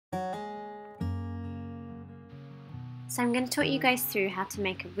So I'm going to talk you guys through how to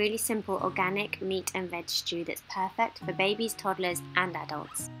make a really simple organic meat and veg stew that's perfect for babies, toddlers and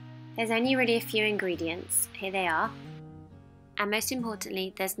adults. There's only really a few ingredients, here they are, and most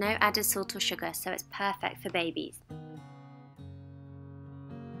importantly there's no added salt or sugar, so it's perfect for babies.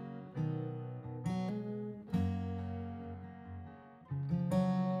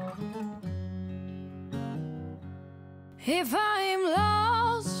 If I'm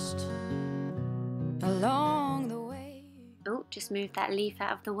lost along the way. Oh, just move that leaf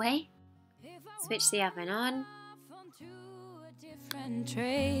out of the way. Switch the oven on. And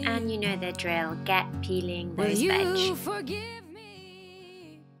you know the drill, get peeling those veg. Will you forgive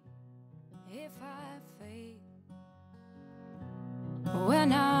me if I fade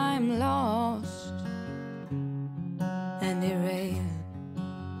when I'm lost and erased?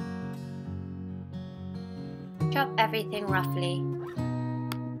 Chop everything roughly.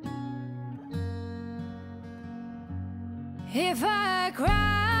 If I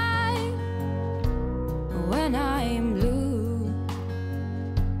cry when I'm blue,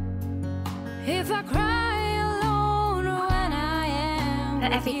 if I cry alone when I am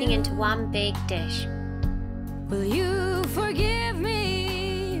Put everything into one big dish. Will you forgive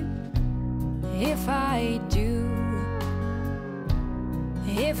me if I do?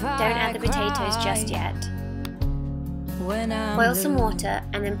 If I Don't add the potatoes just yet. Boil some water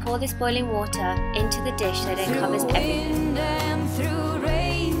and then pour this boiling water into the dish so that it covers everything.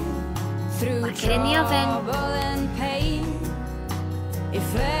 Whack it in the oven.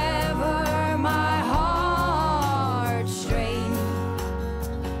 If ever my heart strained,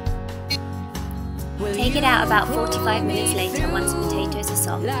 take it out about 45 minutes later once the potatoes are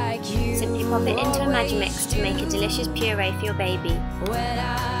soft. Simply pop it into a Magimix to make a delicious puree for your baby. When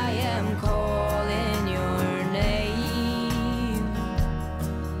I am calling your name,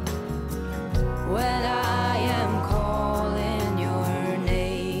 when I am calling your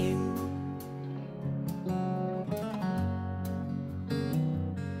name.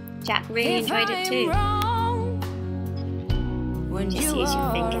 Jack really enjoyed it too. Just use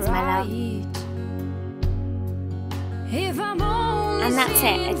your fingers, my love. And that's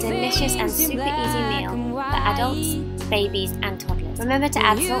it, a delicious and super easy meal for adults, babies and toddlers. Remember to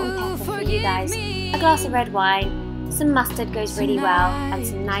add salt and pepper for you guys, a glass of red wine, some mustard goes really well, and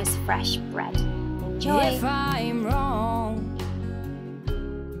some nice fresh bread. Enjoy! If I'm wrong.